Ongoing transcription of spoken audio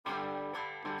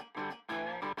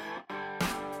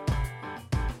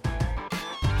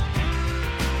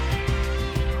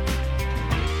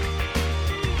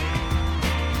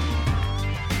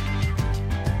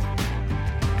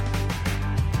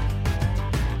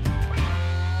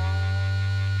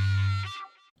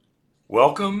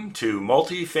Welcome to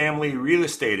Multifamily Real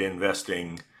Estate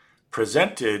Investing,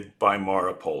 presented by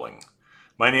Mara Poling.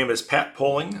 My name is Pat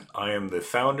Poling. I am the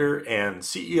founder and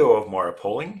CEO of Mara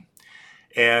Poling,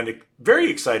 and very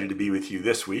excited to be with you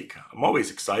this week. I'm always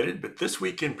excited, but this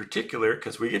week in particular,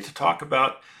 because we get to talk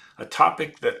about a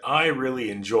topic that I really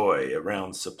enjoy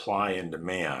around supply and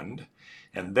demand,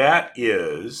 and that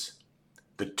is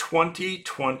the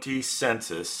 2020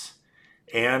 census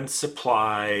and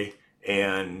supply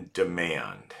and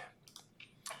demand.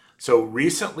 So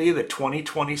recently the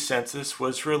 2020 census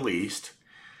was released,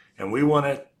 and we want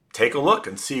to take a look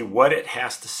and see what it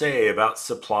has to say about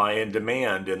supply and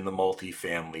demand in the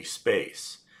multifamily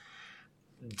space.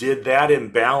 Did that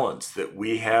imbalance that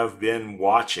we have been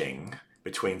watching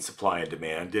between supply and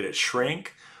demand, did it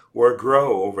shrink or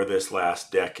grow over this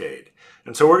last decade?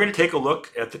 And so we're going to take a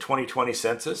look at the 2020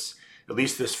 census, at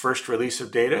least this first release of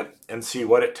data, and see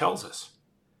what it tells us.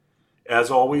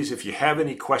 As always, if you have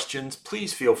any questions,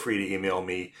 please feel free to email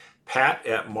me,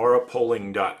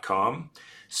 pat@marapoling.com.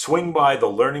 Swing by the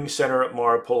Learning Center at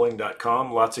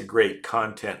marapoling.com. Lots of great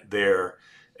content there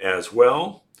as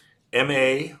well.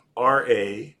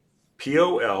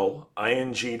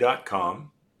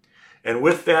 marapoling.com. And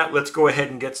with that, let's go ahead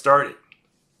and get started.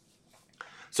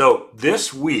 So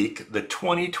this week, the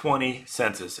 2020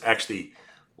 census, actually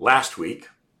last week,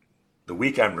 the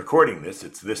week I'm recording this,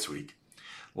 it's this week.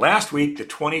 Last week, the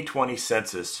 2020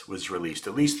 census was released,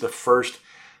 at least the first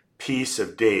piece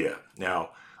of data.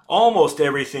 Now, almost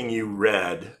everything you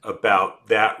read about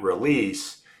that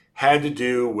release had to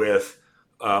do with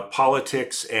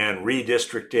politics and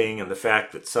redistricting and the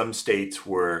fact that some states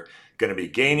were going to be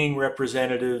gaining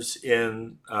representatives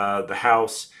in the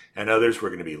House and others were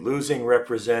going to be losing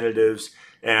representatives.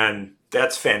 And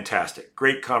that's fantastic.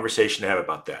 Great conversation to have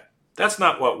about that. That's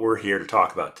not what we're here to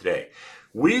talk about today.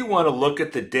 We want to look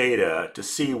at the data to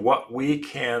see what we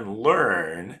can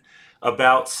learn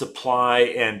about supply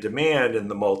and demand in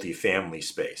the multifamily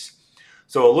space.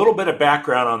 So a little bit of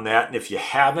background on that, and if you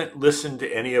haven't listened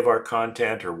to any of our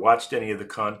content or watched any of the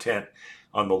content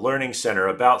on the Learning Center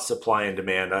about supply and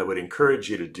demand, I would encourage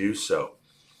you to do so.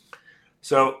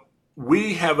 So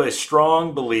we have a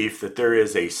strong belief that there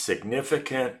is a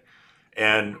significant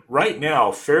and right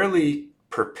now fairly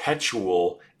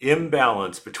perpetual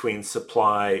imbalance between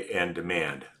supply and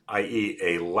demand, i.e.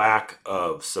 a lack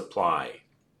of supply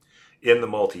in the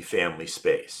multifamily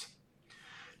space.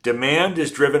 Demand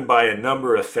is driven by a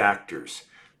number of factors.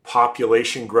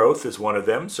 Population growth is one of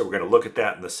them, so we're going to look at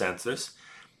that in the census.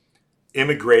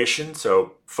 Immigration,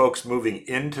 so folks moving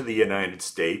into the United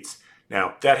States.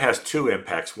 Now, that has two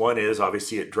impacts. One is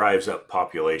obviously it drives up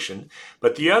population,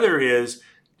 but the other is,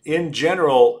 in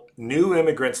general, new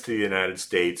immigrants to the United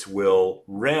States will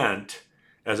rent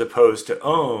as opposed to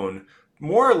own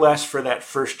more or less for that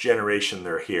first generation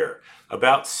they're here.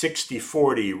 About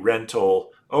 60-40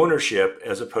 rental ownership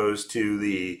as opposed to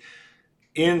the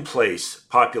in-place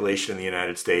population in the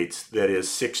United States that is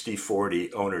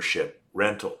 60-40 ownership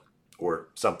rental or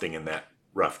something in that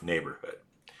rough neighborhood.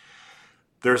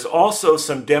 There's also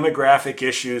some demographic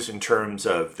issues in terms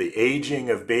of the aging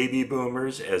of baby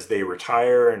boomers as they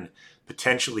retire and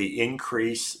potentially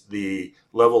increase the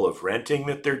level of renting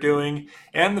that they're doing,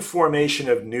 and the formation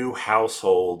of new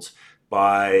households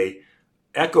by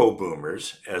echo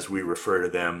boomers, as we refer to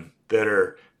them, that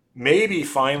are maybe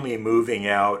finally moving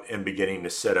out and beginning to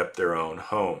set up their own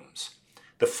homes.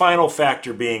 The final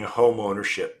factor being home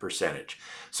ownership percentage.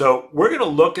 So we're going to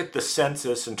look at the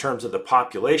census in terms of the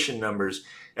population numbers,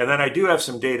 and then I do have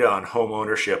some data on home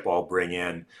ownership I'll bring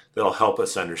in that'll help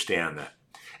us understand that.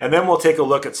 And then we'll take a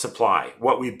look at supply,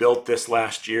 what we built this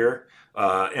last year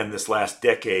and this last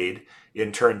decade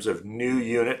in terms of new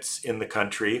units in the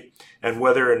country, and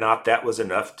whether or not that was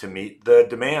enough to meet the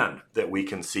demand that we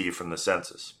can see from the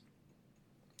census.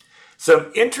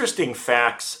 Some interesting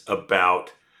facts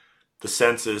about the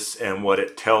census and what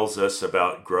it tells us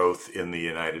about growth in the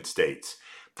United States.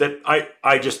 That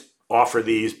I just offer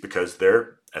these because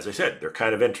they're, as I said, they're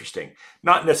kind of interesting,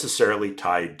 not necessarily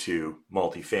tied to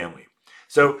multifamily.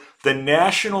 So the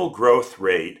national growth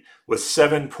rate was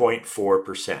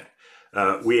 7.4%.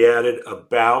 We added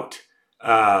about,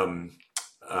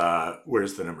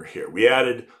 where's the number here? We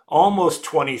added almost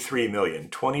 23 million,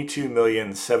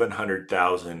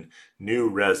 22,700,000 new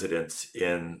residents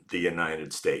in the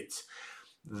United States.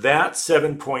 That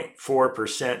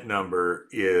 7.4% number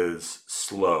is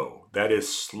slow. That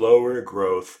is slower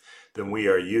growth than we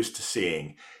are used to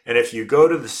seeing. And if you go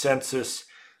to the census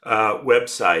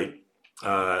website,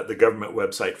 the government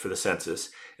website for the census,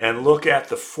 and look at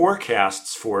the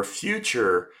forecasts for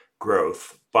future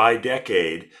growth by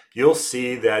decade, you'll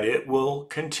see that it will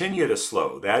continue to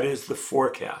slow. That is the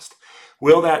forecast.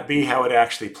 Will that be how it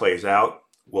actually plays out?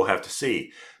 We'll have to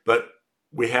see. But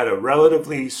we had a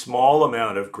relatively small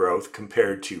amount of growth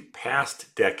compared to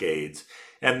past decades,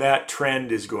 and that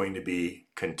trend is going to be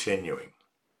continuing.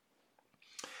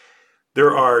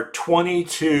 There are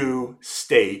 22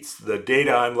 states. The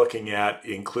data I'm looking at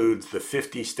includes the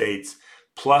 50 states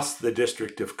plus the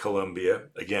District of Columbia.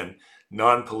 Again,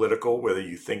 non-political, whether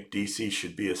you think DC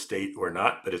should be a state or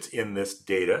not, but it's in this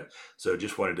data. So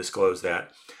just want to disclose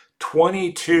that.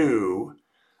 22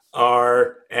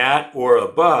 are at or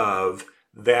above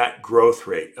that growth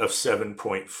rate of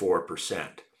 7.4%.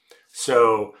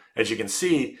 So as you can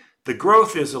see, the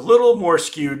growth is a little more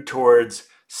skewed towards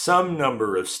some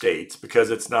number of states because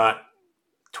it's not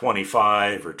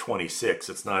 25 or 26.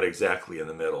 It's not exactly in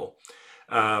the middle,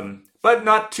 but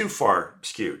not too far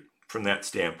skewed from that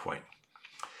standpoint.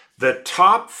 The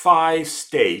top 5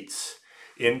 states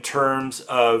in terms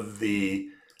of the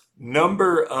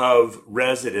number of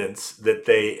residents that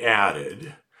they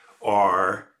added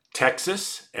are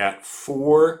Texas at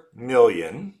 4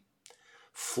 million,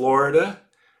 Florida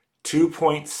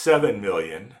 2.7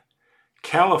 million,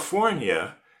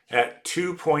 California at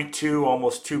 2.2,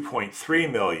 almost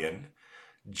 2.3 million,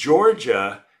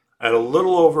 Georgia at a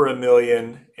little over 1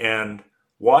 million, and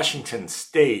Washington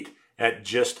State at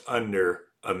just under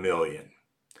 1 million.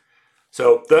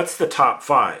 So that's the top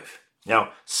 5.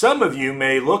 Now, some of you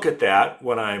may look at that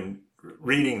when I'm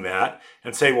reading that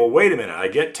and say, well, wait a minute, I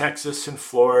get Texas and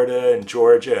Florida and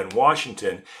Georgia and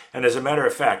Washington. And as a matter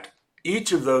of fact,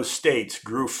 each of those states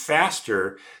grew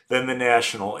faster than the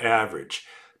national average,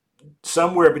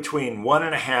 somewhere between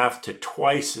 1.5 to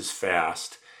twice as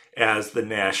fast as the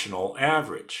national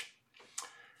average.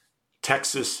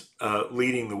 Texas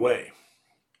leading the way.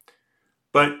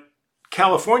 But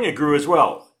California grew as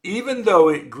well, even though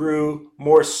it grew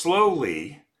more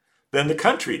slowly than the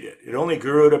country did. It only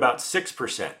grew at about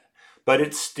 6%, but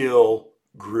it still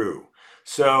grew.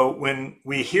 So when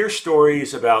we hear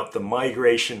stories about the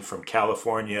migration from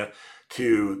California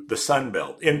to the Sun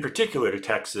Belt, in particular to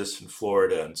Texas and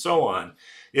Florida and so on,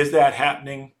 is that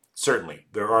happening? Certainly.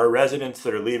 There are residents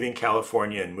that are leaving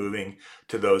California and moving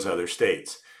to those other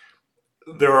states.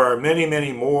 There are many,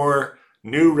 many more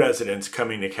new residents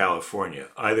coming to California,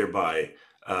 either by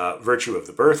virtue of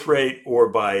the birth rate or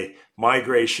by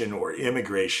migration or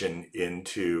immigration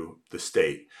into the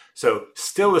state. So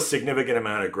still a significant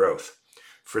amount of growth.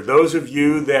 For those of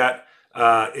you that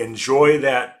enjoy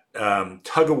that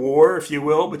tug of war, if you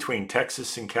will, between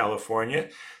Texas and California,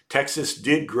 Texas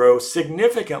did grow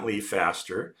significantly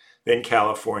faster than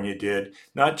California did,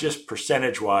 not just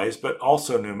percentage-wise, but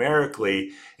also numerically.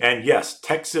 And yes,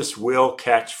 Texas will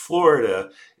catch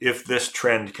Florida if this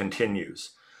trend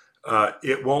continues.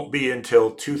 It won't be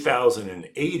until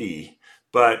 2080,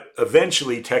 but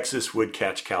eventually Texas would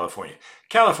catch California.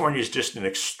 California is just an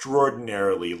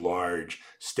extraordinarily large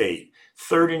state.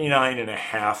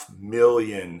 39.5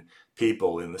 million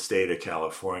people in the state of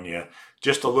California,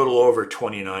 just a little over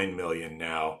 29 million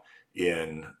now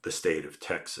in the state of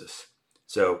Texas.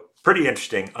 So pretty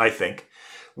interesting, I think.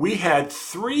 We had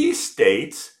 3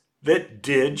 states that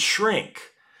did shrink.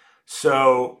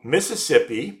 So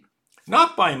Mississippi,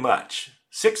 not by much.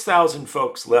 6,000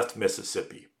 folks left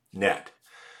Mississippi net.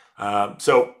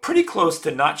 So pretty close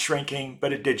to not shrinking,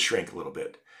 but it did shrink a little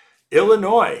bit.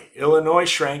 Illinois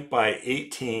shrank by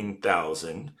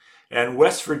 18,000 and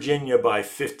West Virginia by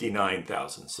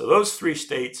 59,000. So those 3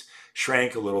 states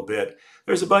shrank a little bit.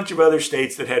 There's a bunch of other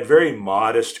states that had very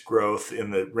modest growth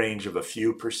in the range of a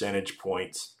few percentage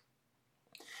points.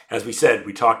 As we said,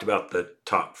 we talked about the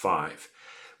top 5.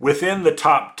 Within the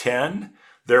top 10,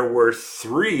 there were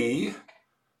 3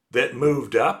 that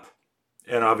moved up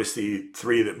and obviously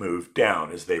 3 that moved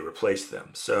down as they replaced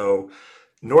them. So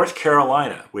North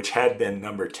Carolina, which had been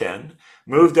number 10,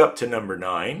 moved up to number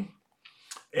 9,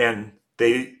 and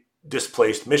they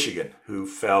displaced Michigan, who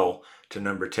fell to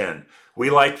number 10. We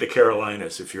like the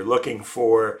Carolinas. If you're looking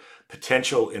for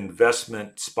potential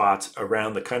investment spots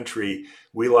around the country,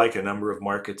 we like a number of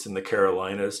markets in the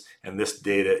Carolinas, and this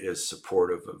data is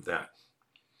supportive of that.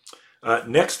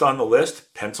 Next on the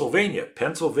list, Pennsylvania.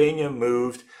 Pennsylvania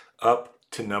moved up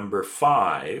to number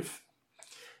 5,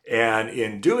 and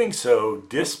in doing so,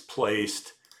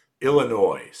 displaced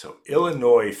Illinois. So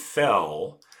Illinois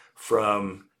fell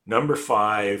from number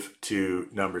 5 to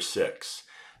number 6.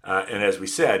 And as we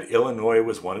said, Illinois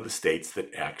was one of the states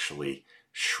that actually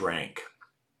shrank.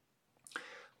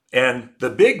 And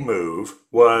the big move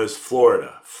was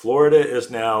Florida. Florida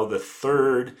is now the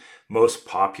 3rd most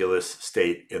populous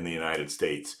state in the United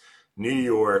States. New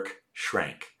York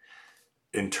shrank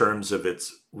in terms of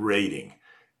its rating.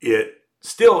 It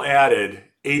still added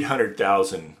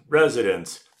 800,000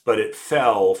 residents, but it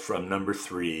fell from number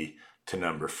 3 to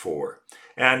number 4.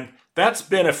 And that's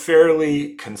been a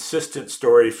fairly consistent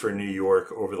story for New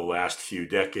York over the last few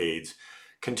decades,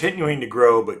 continuing to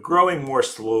grow, but growing more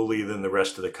slowly than the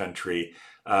rest of the country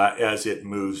as it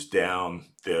moves down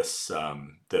this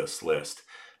list.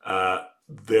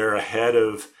 They're ahead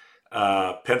of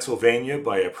Pennsylvania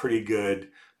by a pretty good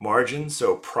margin,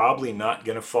 so probably not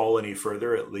going to fall any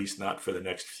further, at least not for the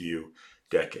next few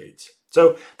decades.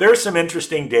 So there's some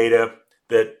interesting data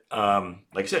that,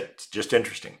 like I said, it's just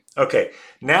interesting. Okay,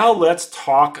 now let's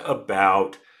talk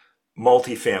about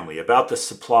multifamily, about the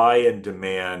supply and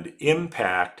demand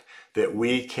impact that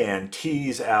we can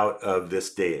tease out of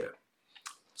this data.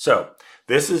 So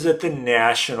this is at the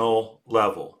national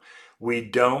level. We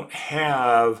don't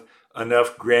have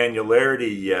enough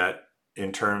granularity yet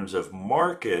in terms of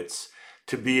markets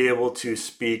to be able to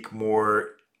speak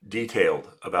more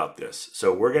detailed about this.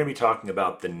 So we're going to be talking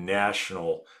about the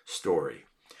national story.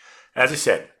 As I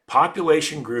said,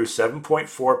 population grew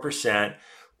 7.4%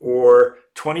 or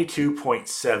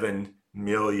 22.7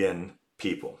 million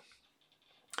people.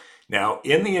 Now,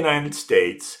 in the United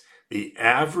States, the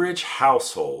average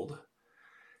household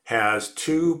has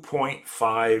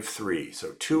 2.53,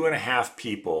 so 2.5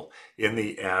 people in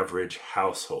the average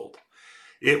household.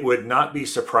 It would not be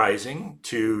surprising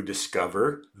to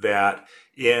discover that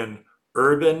in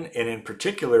urban and in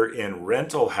particular in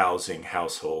rental housing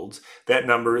households, that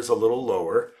number is a little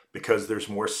lower because there's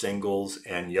more singles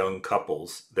and young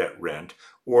couples that rent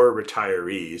or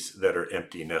retirees that are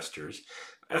empty nesters,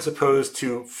 as opposed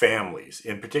to families,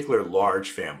 in particular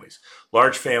large families.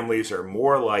 Large families are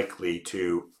more likely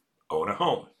to own a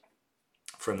home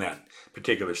from that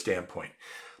particular standpoint.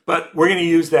 But we're going to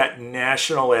use that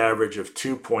national average of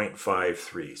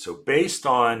 2.53. So based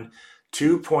on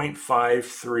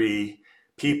 2.53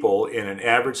 people in an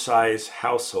average size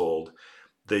household,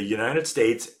 the United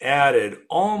States added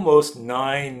almost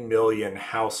 9 million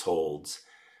households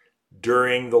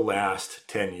during the last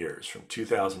 10 years, from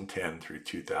 2010 through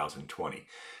 2020.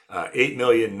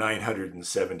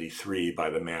 8,973,000 by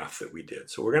the math that we did.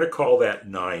 So we're going to call that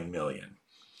 9 million.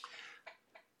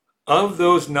 Of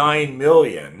those 9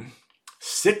 million,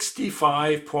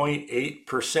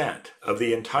 65.8% of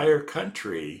the entire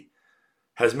country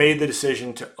has made the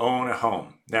decision to own a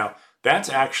home. Now, that's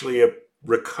actually a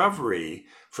recovery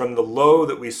from the low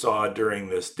that we saw during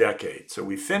this decade. So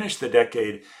we finished the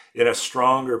decade in a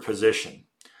stronger position.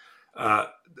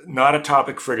 Not a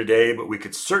topic for today, but we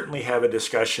could certainly have a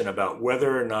discussion about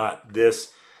whether or not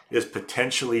this is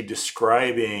potentially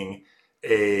describing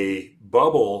a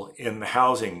bubble in the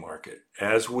housing market.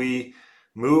 As we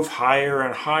move higher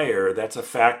and higher, that's a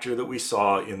factor that we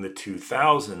saw in the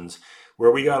 2000s,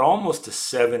 where we got almost to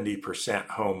 70%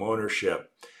 home ownership.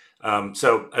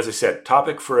 So as I said,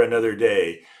 topic for another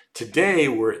day. Today,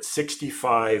 we're at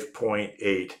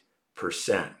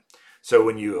 65.8%. So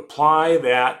when you apply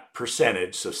that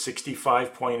percentage, so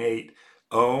 65.8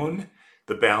 own,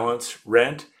 the balance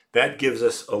rent, that gives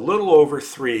us a little over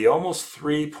 3, almost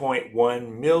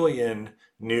 3.1 million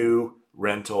new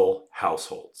rental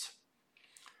households.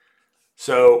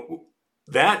 So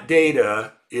that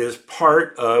data is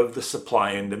part of the supply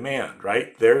and demand,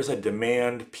 right? There's a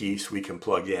demand piece we can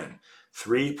plug in.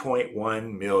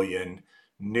 3.1 million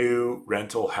new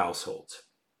rental households.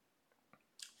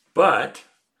 But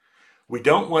we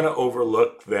don't want to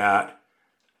overlook that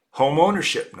home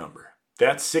ownership number.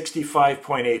 That's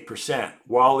 65.8%.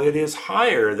 While it is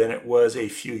higher than it was a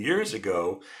few years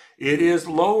ago, it is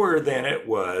lower than it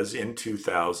was in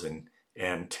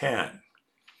 2010.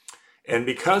 And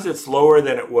because it's lower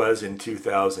than it was in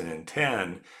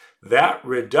 2010, that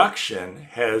reduction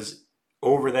has,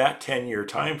 over that 10-year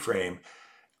time frame,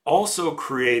 also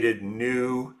created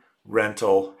new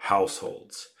rental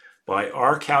households. By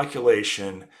our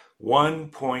calculation,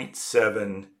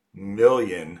 1.7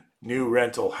 million new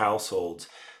rental households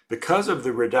because of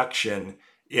the reduction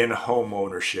in home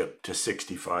ownership to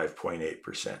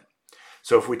 65.8%.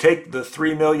 So if we take the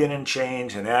 3 million and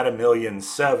change and add 1.7 million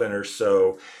or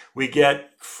so, we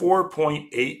get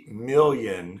 4.8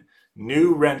 million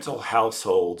new rental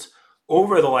households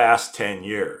over the last 10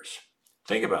 years.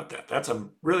 Think about that. That's a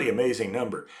really amazing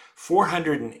number.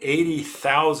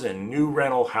 480,000 new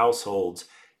rental households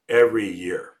every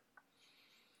year.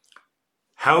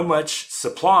 How much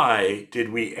supply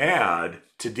did we add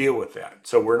to deal with that?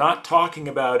 So we're not talking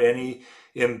about any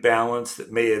imbalance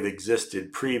that may have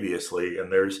existed previously,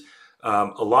 and there's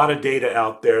a lot of data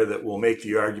out there that will make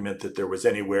the argument that there was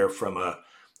anywhere from a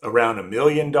around a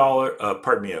million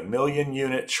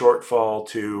unit shortfall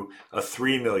to a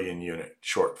 3 million unit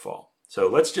shortfall. So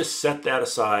let's just set that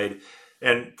aside.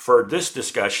 And for this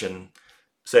discussion,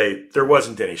 say there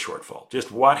wasn't any shortfall.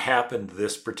 Just what happened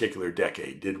this particular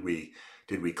decade? Did we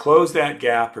close that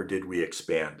gap or did we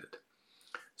expand it?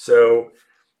 So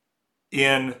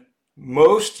in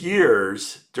most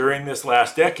years during this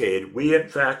last decade, we in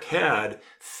fact had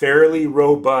fairly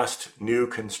robust new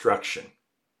construction.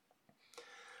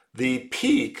 The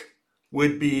peak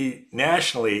would be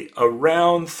nationally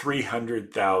around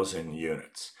 300,000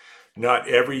 units. Not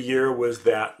every year was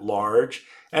that large.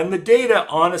 And the data,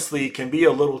 honestly, can be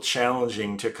a little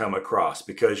challenging to come across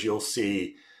because you'll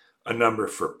see a number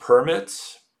for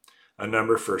permits, a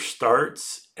number for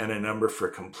starts, and a number for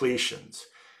completions.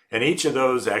 And each of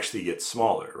those actually gets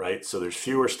smaller, right? So there's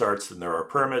fewer starts than there are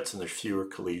permits, and there's fewer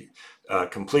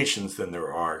completions than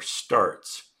there are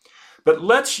starts. But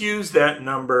let's use that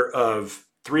number of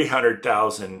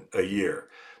 300,000 a year.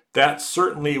 That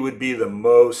certainly would be the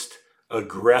most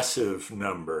aggressive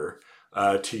number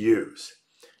to use.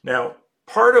 Now,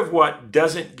 part of what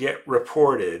doesn't get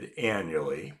reported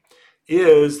annually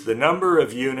is the number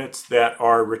of units that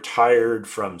are retired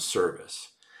from service.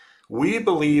 We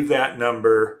believe that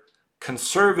number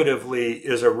conservatively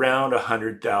is around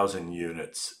 100,000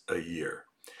 units a year.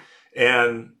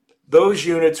 And those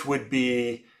units would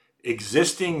be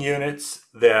existing units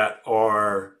that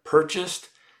are purchased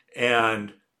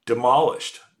and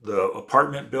demolished. The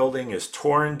apartment building is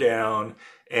torn down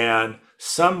and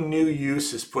some new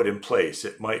use is put in place.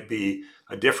 It might be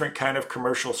a different kind of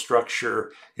commercial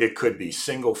structure. It could be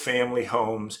single family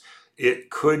homes. It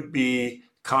could be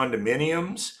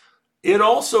condominiums. It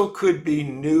also could be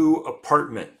new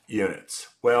apartment units.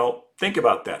 Well, think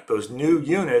about that. Those new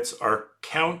units are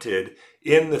counted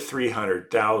in the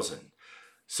 300,000.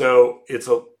 So it's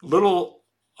a little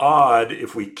odd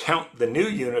if we count the new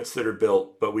units that are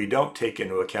built, but we don't take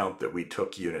into account that we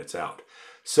took units out.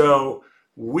 So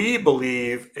we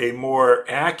believe a more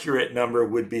accurate number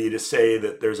would be to say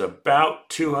that there's about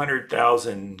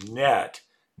 200,000 net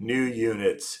new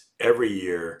units every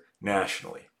year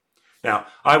nationally. Now,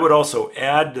 I would also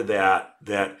add to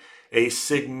that a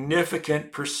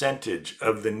significant percentage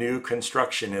of the new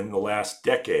construction in the last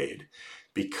decade,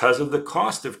 because of the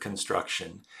cost of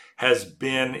construction, has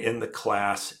been in the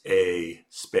Class A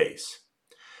space.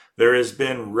 There has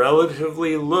been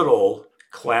relatively little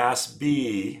Class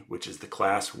B, which is the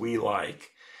class we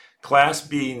like, Class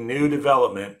B new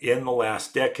development in the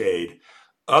last decade,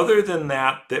 other than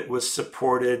that was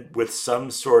supported with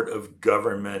some sort of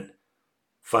government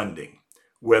funding,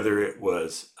 whether it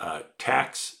was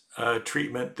tax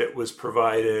treatment that was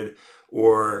provided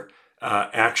or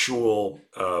actual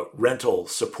rental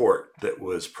support that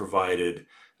was provided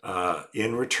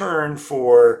in return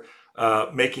for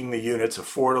making the units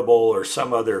affordable or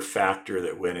some other factor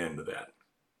that went into that.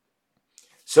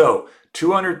 So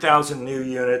 200,000 new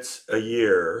units a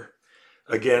year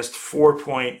against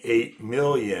 4.8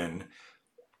 million,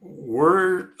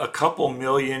 we're a couple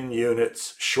million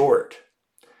units short.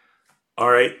 All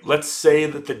right, let's say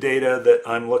that the data that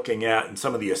I'm looking at and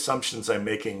some of the assumptions I'm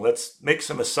making, let's make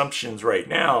some assumptions right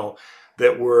now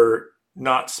that were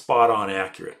not spot on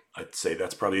accurate. I'd say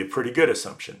that's probably a pretty good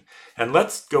assumption. And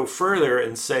let's go further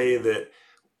and say that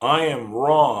I am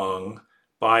wrong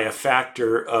by a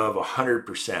factor of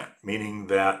 100%, meaning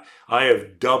that I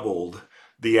have doubled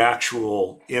the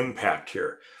actual impact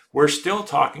here. We're still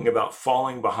talking about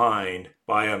falling behind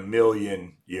by 1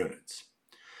 million units.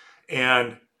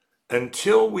 And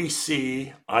until we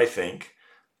see, I think,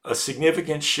 a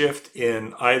significant shift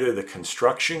in either the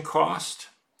construction cost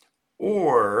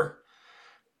or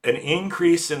an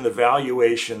increase in the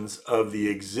valuations of the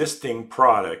existing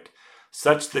product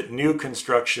such that new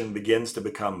construction begins to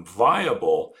become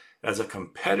viable as a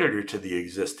competitor to the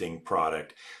existing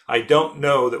product, I don't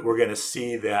know that we're going to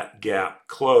see that gap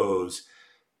close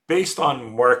based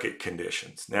on market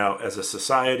conditions. Now, as a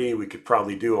society, we could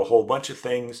probably do a whole bunch of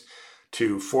things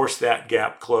to force that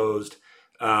gap closed,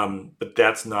 but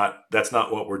that's not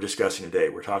what we're discussing today.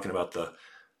 We're talking about the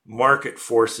market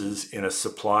forces in a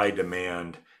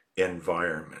supply-demand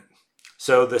environment.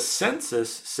 So the census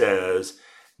says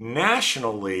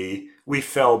nationally we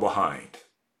fell behind.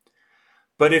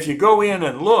 But if you go in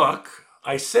and look,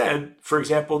 I said, for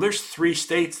example, there's 3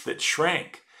 states that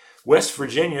shrank. West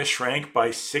Virginia shrank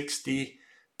by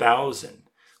 60,000.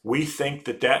 We think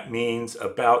that means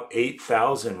about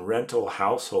 8,000 rental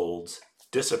households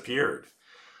disappeared.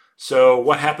 So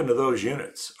what happened to those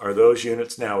units? Are those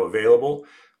units now available?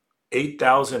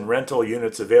 8,000 rental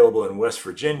units available in West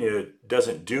Virginia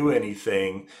doesn't do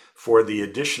anything for the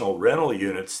additional rental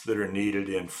units that are needed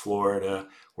in Florida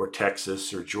or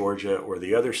Texas or Georgia or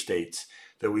the other states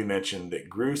that we mentioned that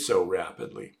grew so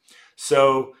rapidly.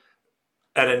 So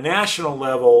at a national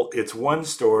level, it's one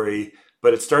story,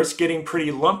 but it starts getting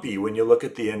pretty lumpy when you look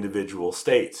at the individual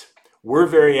states. We're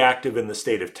very active in the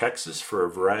state of Texas for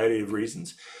a variety of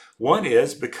reasons. One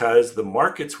is because the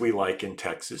markets we like in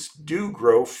Texas do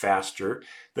grow faster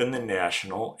than the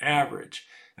national average.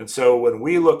 And so when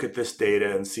we look at this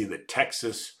data and see that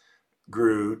Texas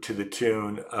grew to the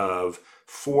tune of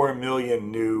 4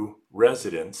 million new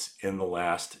residents in the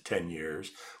last 10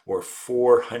 years, or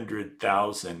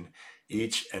 400,000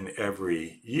 each and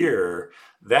every year,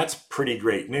 that's pretty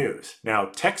great news. Now,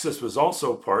 Texas was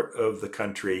also part of the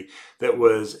country that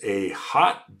was a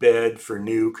hotbed for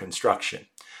new construction.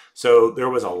 So there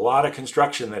was a lot of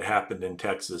construction that happened in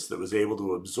Texas that was able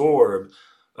to absorb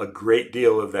a great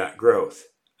deal of that growth.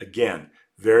 Again,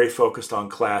 very focused on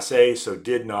Class A, so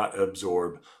did not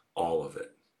absorb all of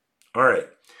it. All right.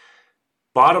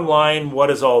 Bottom line, what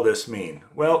does all this mean?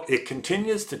 Well, it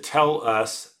continues to tell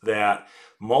us that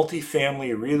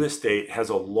multifamily real estate has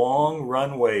a long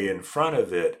runway in front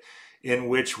of it in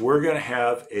which we're going to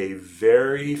have a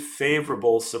very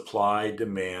favorable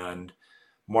supply-demand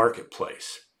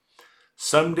marketplace.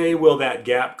 Someday, will that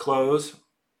gap close?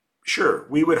 Sure,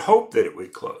 we would hope that it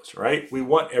would close, right? We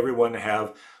want everyone to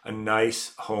have a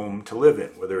nice home to live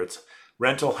in, whether it's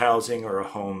rental housing or a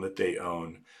home that they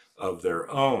own of their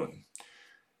own.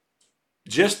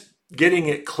 Just getting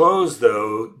it closed,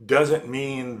 though, doesn't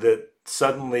mean that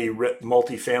suddenly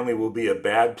multifamily will be a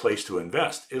bad place to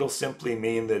invest. It'll simply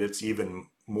mean that it's even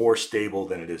more stable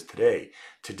than it is today.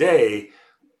 Today,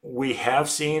 we have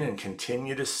seen and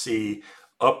continue to see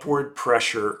upward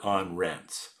pressure on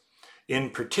rents. In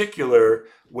particular,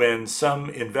 when some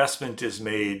investment is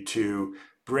made to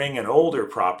bring an older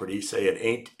property, say an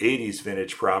 80s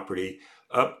vintage property,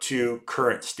 up to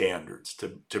current standards,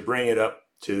 to bring it up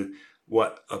to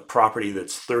what a property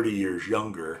that's 30 years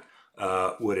younger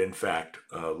would in fact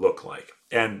look like.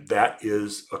 And that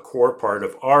is a core part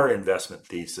of our investment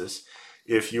thesis.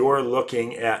 If you're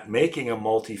looking at making a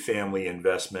multifamily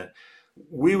investment,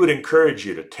 we would encourage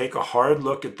you to take a hard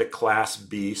look at the Class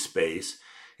B space,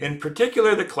 in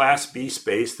particular the Class B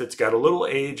space that's got a little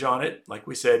age on it. Like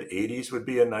we said, 80s would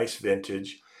be a nice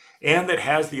vintage, and that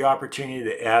has the opportunity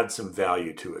to add some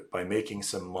value to it by making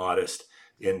some modest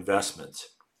investments.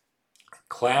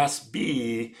 Class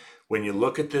B, when you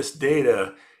look at this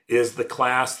data, is the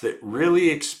class that really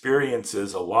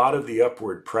experiences a lot of the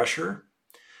upward pressure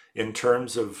in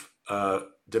terms of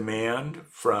demand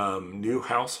from new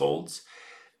households,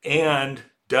 and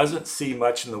doesn't see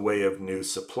much in the way of new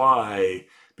supply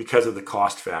because of the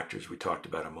cost factors we talked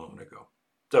about a moment ago.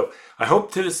 So I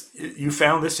hope you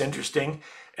found this interesting.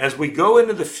 As we go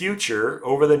into the future,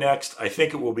 over the next, I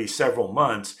think it will be several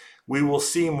months, we will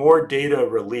see more data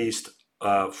released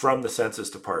from the Census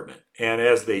Department. And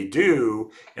as they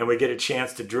do, and we get a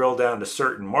chance to drill down to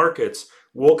certain markets,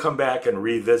 we'll come back and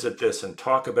revisit this and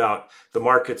talk about the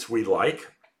markets we like.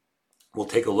 We'll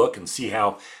take a look and see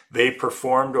how they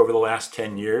performed over the last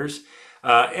 10 years.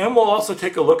 And we'll also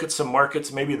take a look at some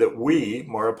markets maybe that we,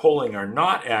 Mara Poling, are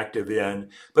not active in,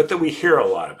 but that we hear a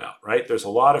lot about, right? There's a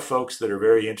lot of folks that are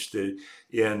very interested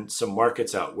in some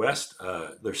markets out west.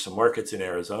 There's some markets in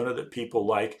Arizona that people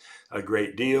like a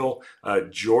great deal.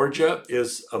 Georgia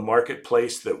is a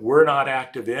marketplace that we're not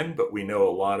active in, but we know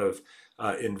a lot of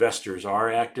investors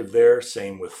are active there.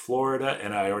 Same with Florida.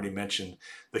 And I already mentioned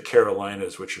the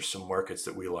Carolinas, which are some markets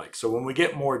that we like. So when we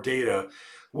get more data,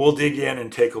 we'll dig in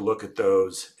and take a look at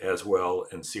those as well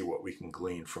and see what we can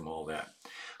glean from all that.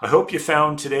 I hope you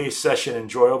found today's session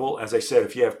enjoyable. As I said,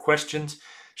 if you have questions,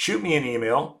 shoot me an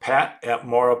email,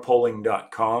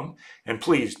 pat@marapoling.com. And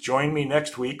please join me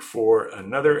next week for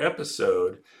another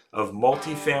episode of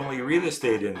Multifamily Real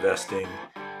Estate Investing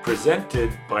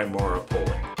presented by Mara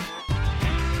Poling.